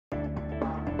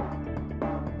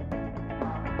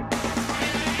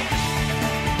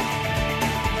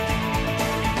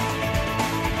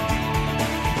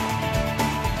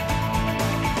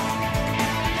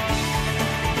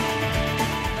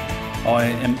I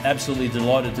am absolutely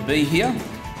delighted to be here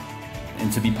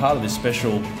and to be part of this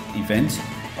special event.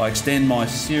 I extend my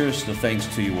sincerest of thanks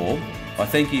to you all. I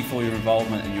thank you for your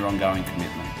involvement and your ongoing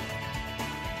commitment.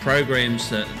 Programs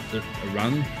that are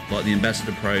run, like the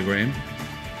Ambassador program,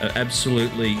 are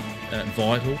absolutely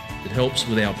vital. It helps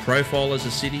with our profile as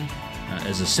a city,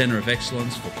 as a centre of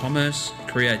excellence for commerce,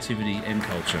 creativity and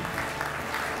culture.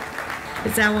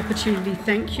 It's our opportunity to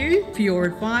thank you for your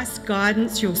advice,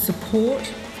 guidance, your support,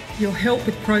 your help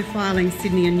with profiling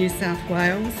Sydney and New South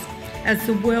Wales as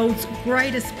the world's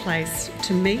greatest place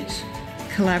to meet,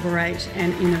 collaborate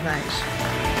and innovate.